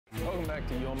back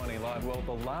to Your Money Live. Well,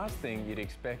 the last thing you'd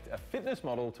expect a fitness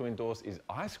model to endorse is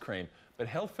ice cream, but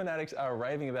health fanatics are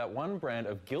raving about one brand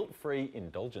of guilt-free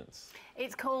indulgence.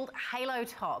 It's called Halo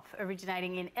Top,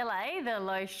 originating in LA. The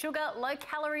low-sugar,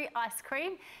 low-calorie ice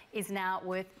cream is now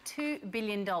worth $2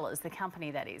 billion, the company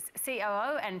that is.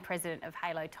 COO and president of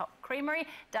Halo Top Creamery,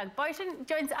 Doug Bouton,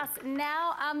 joins us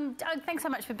now. Doug, thanks so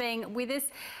much for being with us.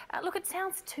 Look, it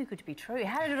sounds too good to be true.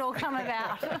 How did it all come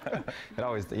about? It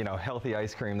always, healthy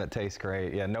ice cream that tastes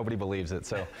great. Yeah, nobody believes it,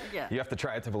 so yeah. You have to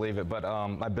try it to believe it. But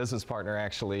my business partner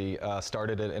actually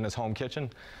started it in his home kitchen.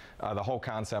 The whole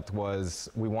concept was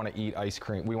we want to eat ice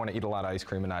cream. We want to eat a lot of ice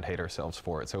cream and not hate ourselves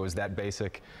for it. So it was that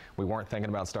basic. We weren't thinking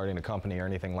about starting a company or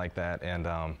anything like that.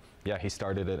 And yeah, he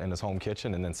started it in his home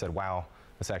kitchen and then said, wow,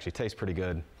 this actually tastes pretty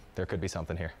good. There could be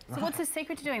something here. So what's the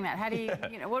secret to doing that? How do you,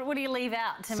 what do you leave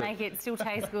out to make it still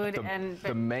taste good?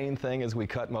 The main thing is we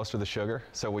cut most of the sugar.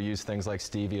 So we use things like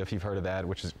stevia, if you've heard of that,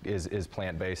 which is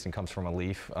plant-based and comes from a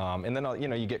leaf. And then,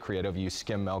 you get creative. You use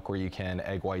skim milk where you can,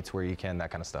 egg whites where you can,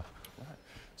 that kind of stuff. Right.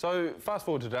 So fast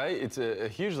forward today, it's a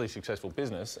hugely successful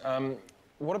business.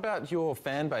 What about your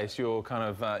fan base, your kind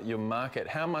of your market?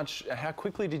 How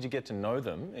quickly did you get to know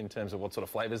them in terms of what sort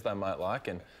of flavours they might like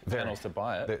and channels to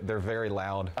buy it? They're very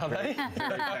loud. Are they?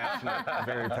 Very passionate.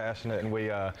 Very passionate, and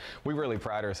we really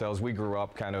pride ourselves. We grew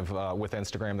up kind of with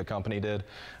Instagram. The company did,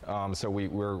 so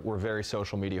we're very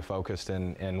social media focused,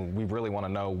 and we really want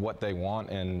to know what they want,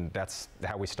 and that's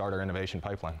how we start our innovation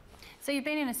pipeline. So you've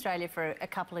been in Australia for a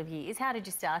couple of years. How did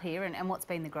you start here and what's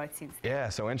been the growth since then? Yeah,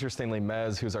 so interestingly,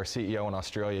 Mez, who's our CEO in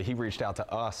Australia, he reached out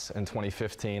to us in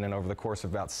 2015, and over the course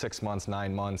of about 6 months,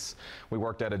 9 months, we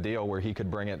worked out a deal where he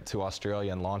could bring it to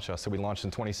Australia and launch us. So we launched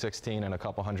in 2016 and a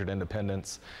couple hundred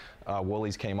independents.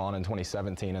 Woolies came on in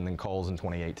 2017 and then Coles in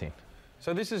 2018.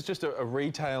 So this is just a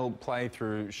retail play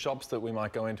through shops that we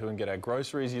might go into and get our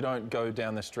groceries. You don't go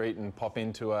down the street and pop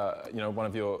into one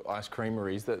of your ice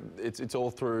creameries. It's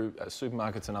all through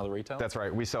supermarkets and other retail? That's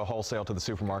right. We sell wholesale to the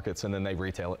supermarkets and then they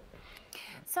retail it.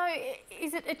 So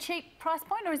is it a cheap price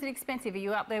point or is it expensive? Are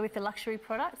you up there with the luxury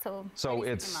products or? So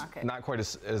it's not quite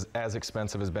as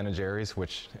expensive as Ben & Jerry's,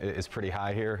 which is pretty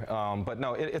high here. But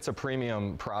no, it's a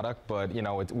premium product, but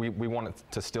we want it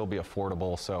to still be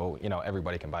affordable so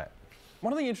everybody can buy it.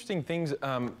 One of the interesting things,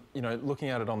 looking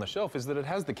at it on the shelf, is that it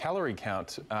has the calorie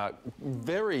count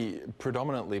very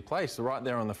predominantly placed right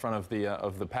there on the front of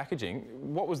the packaging.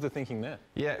 What was the thinking there?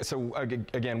 Yeah, so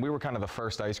again, we were kind of the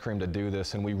first ice cream to do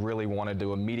this, and we really wanted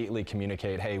to immediately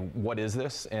communicate, hey, what is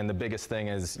this? And the biggest thing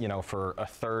is, for a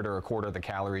third or a quarter of the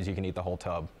calories, you can eat the whole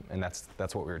tub, and that's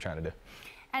what we were trying to do.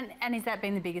 And has that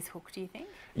been the biggest hook, do you think?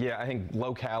 Yeah, I think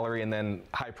low calorie and then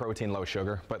high protein, low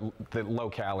sugar. But the low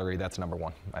calorie, that's number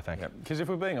one, I think. Because if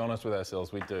we're being honest with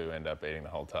ourselves, we do end up eating the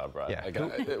whole tub, right? Yeah.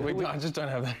 I just don't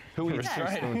have that. Who eats two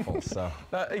spoonfuls? So.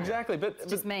 Exactly. But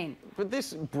just mean. But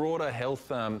this broader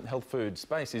health food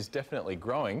space is definitely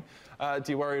growing.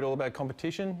 Do you worry at all about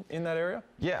competition in that area?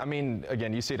 Yeah, I mean,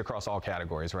 again, you see it across all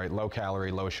categories, right? Low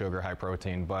calorie, low sugar, high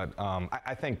protein. But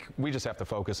I think we just have to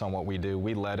focus on what we do.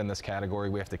 We led in this category.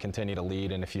 We have to continue to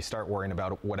lead. And if you start worrying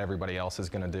about what everybody else is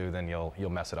going to do, then you'll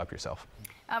mess it up yourself.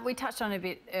 We touched on it a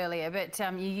bit earlier, but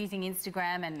you're using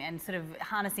Instagram and sort of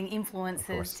harnessing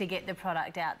influencers to get the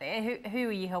product out there. Who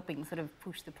are you helping sort of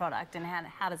push the product, and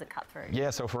how does it cut through? Yeah,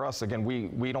 so for us, again,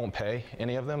 we don't pay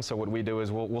any of them. So what we do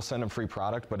is we'll send them free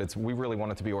product, but we really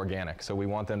want it to be organic. So we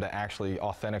want them to actually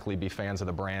authentically be fans of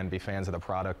the brand, be fans of the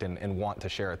product, and want to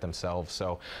share it themselves.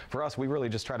 So for us, we really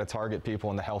just try to target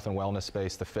people in the health and wellness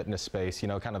space, the fitness space,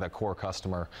 kind of that core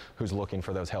customer who's looking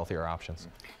for those healthier options.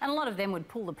 And a lot of them would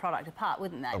pull the product apart,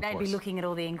 wouldn't they? They'd be looking at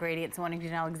all the ingredients and wanting to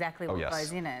know exactly what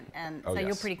goes in it. And so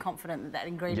you're pretty confident that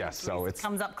ingredient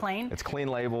comes up clean? It's clean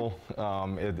label,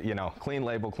 clean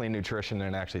label, clean nutrition,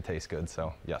 and it actually tastes good,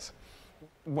 so yes.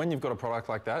 When you've got a product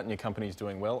like that and your company's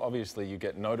doing well, obviously you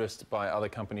get noticed by other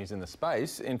companies in the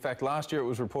space. In fact, last year it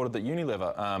was reported that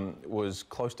Unilever was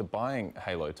close to buying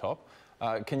Halo Top.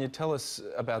 Can you tell us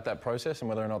about that process and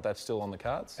whether or not that's still on the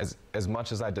cards? As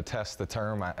much as I detest the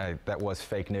term, that was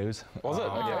fake news. Was it?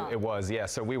 Okay. It was, yeah.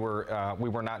 So we were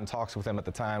not in talks with them at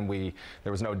the time.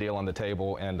 There was no deal on the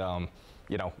table, and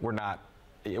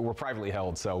we're privately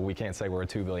held, so we can't say we're a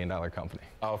 $2 billion company.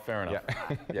 Oh, fair enough.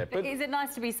 Yeah. But is it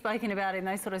nice to be spoken about in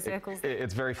those sort of circles?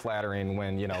 It's very flattering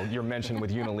when you're mentioned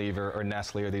with Unilever or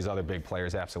Nestle or these other big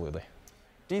players. Absolutely.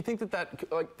 Do you think that,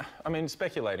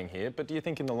 speculating here, but do you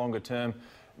think in the longer term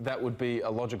that would be a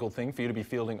logical thing for you to be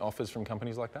fielding offers from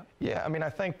companies like that? Yeah, I mean, I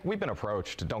think we've been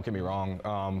approached, don't get me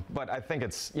wrong, but I think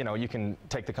it's, you know, you can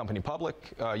take the company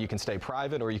public, you can stay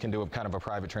private, or you can do a kind of a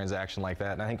private transaction like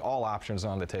that. And I think all options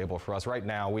are on the table for us. Right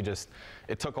now,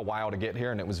 it took a while to get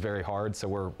here and it was very hard, so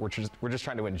we're just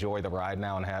trying to enjoy the ride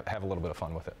now and have a little bit of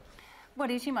fun with it. What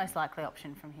is your most likely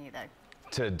option from here,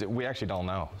 though? We actually don't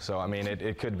know. So, I mean,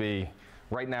 it could be,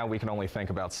 right now we can only think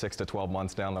about 6 to 12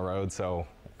 months down the road, so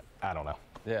I don't know.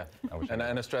 Yeah, and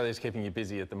Australia's keeping you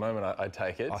busy at the moment, I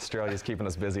take it. Australia's keeping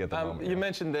us busy at the moment. You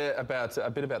mentioned there a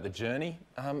bit about the journey.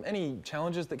 Any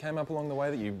challenges that came up along the way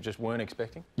that you just weren't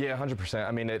expecting? Yeah, 100%.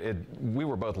 I mean, we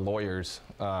were both lawyers,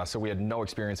 so we had no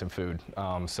experience in food.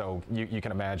 So you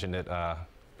can imagine it.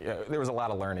 There was a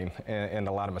lot of learning and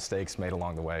a lot of mistakes made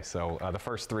along the way. So the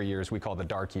first 3 years we called the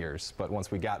dark years, but once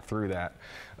we got through that,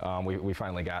 we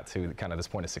finally got to kind of this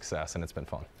point of success, and it's been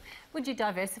fun. Would you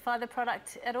diversify the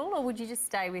product at all, or would you just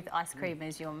stay with ice cream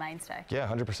as your mainstay? Yeah,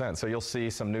 100%. So you'll see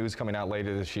some news coming out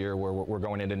later this year where we're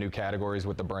going into new categories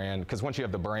with the brand, because once you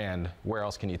have the brand, where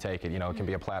else can you take it? You know, it can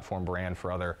be a platform brand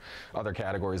for other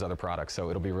categories, other products. So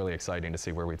it'll be really exciting to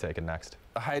see where we take it next.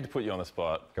 I hate to put you on the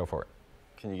spot. Go for it.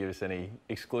 Can you give us any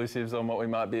exclusives on what we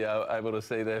might be able to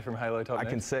see there from Halo Top? I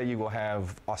can say you will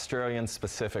have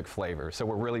Australian-specific flavors. So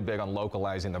we're really big on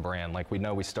localizing the brand. Like, we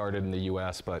know we started in the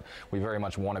U.S., but we very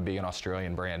much want to be an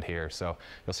Australian brand here. So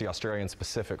you'll see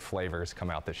Australian-specific flavors come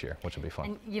out this year, which will be fun.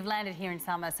 And you've landed here in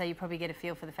summer, so you probably get a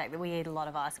feel for the fact that we eat a lot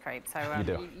of ice cream. So you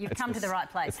do. You've come to the right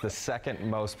place. It's the second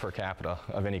most per capita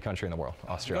of any country in the world,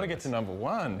 Australia. You've got to get to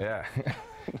 #1. Yeah.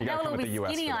 You now got to come with the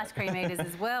US skinny ice cream eaters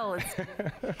as well.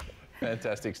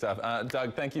 Fantastic stuff.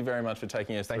 Doug, thank you very much for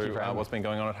taking us through what's been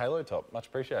going on at Halo Top. Much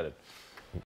appreciated.